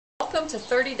Welcome to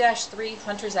 30-3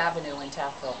 Hunters Avenue in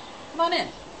Taftville. Come on in.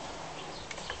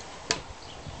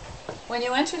 When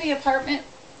you enter the apartment,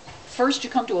 first you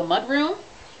come to a mudroom.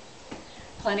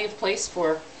 Plenty of place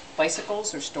for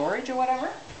bicycles or storage or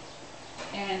whatever.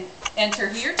 And enter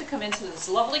here to come into this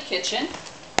lovely kitchen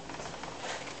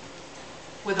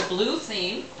with a blue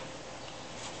theme.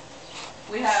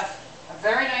 We have a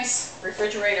very nice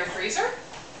refrigerator freezer.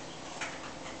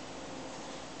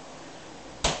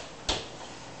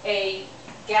 A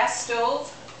gas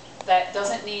stove that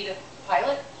doesn't need a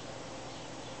pilot,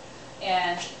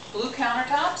 and blue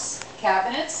countertops,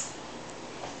 cabinets,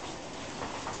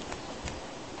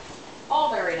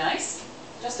 all very nice,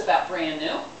 just about brand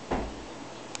new.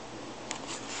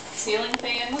 Ceiling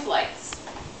fan with lights,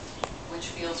 which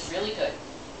feels really good.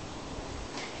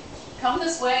 Come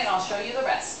this way and I'll show you the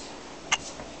rest.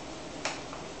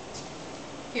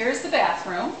 Here's the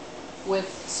bathroom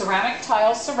with ceramic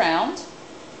tile surround.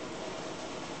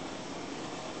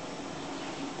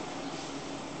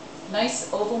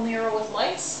 Nice oval mirror with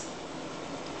lights,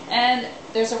 and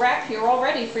there's a rack here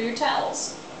already for your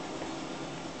towels.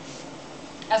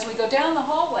 As we go down the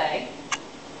hallway,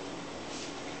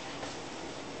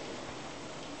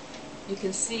 you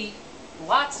can see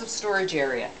lots of storage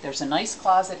area. There's a nice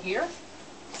closet here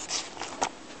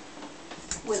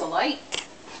with a light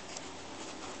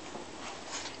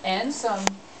and some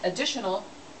additional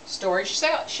storage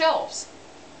shelves.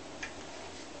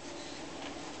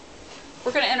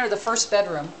 We're going to enter the first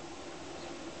bedroom.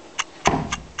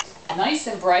 Nice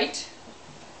and bright.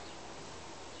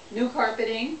 New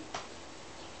carpeting.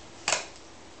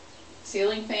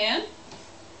 Ceiling fan.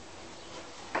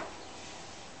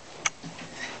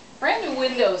 Brand new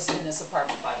windows in this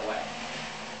apartment, by the way.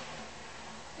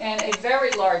 And a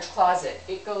very large closet.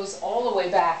 It goes all the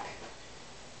way back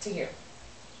to here.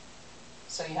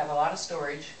 So you have a lot of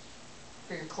storage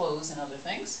for your clothes and other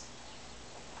things.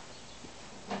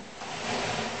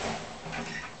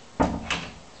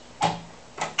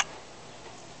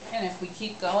 And if we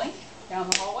keep going down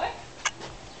the hallway,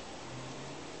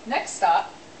 next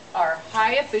stop, our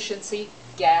high efficiency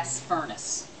gas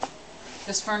furnace.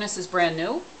 This furnace is brand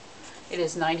new. It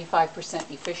is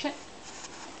 95% efficient,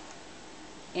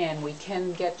 and we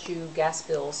can get you gas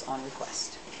bills on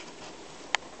request.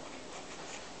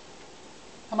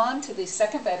 Come on to the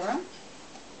second bedroom.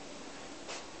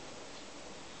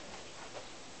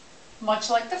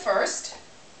 Much like the first,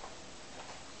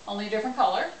 only a different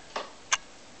color.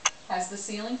 Has the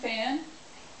ceiling fan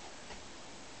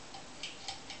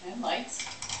and lights.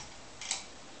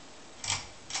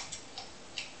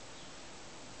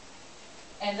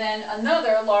 And then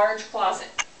another large closet.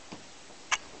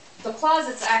 The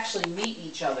closets actually meet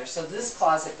each other, so this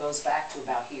closet goes back to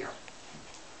about here.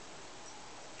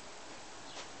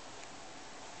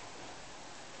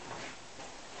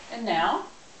 And now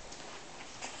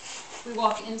we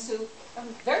walk into a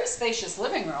very spacious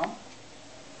living room.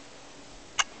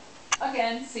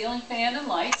 Again, ceiling fan and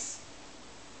lights,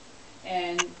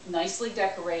 and nicely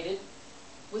decorated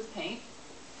with paint.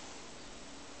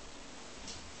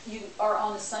 You are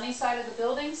on the sunny side of the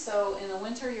building, so in the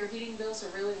winter your heating bills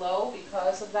are really low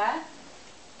because of that.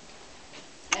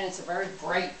 And it's a very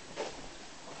bright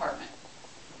apartment.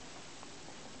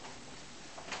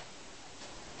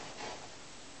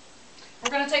 We're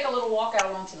going to take a little walk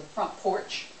out onto the front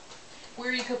porch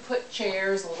where you could put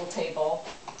chairs, a little table.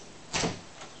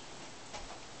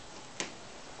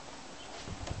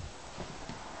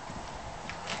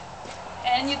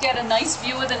 And you get a nice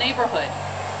view of the neighborhood.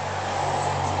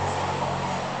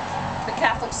 The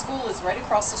Catholic school is right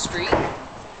across the street.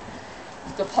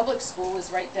 The public school is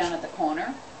right down at the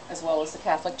corner, as well as the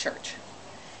Catholic church.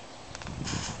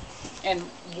 And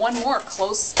one more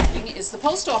close thing is the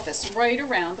post office right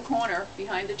around the corner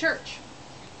behind the church.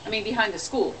 Behind the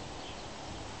school.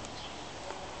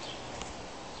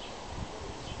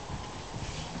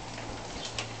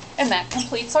 And that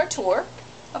completes our tour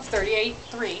of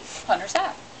 38-3 Hunters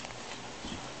Ave.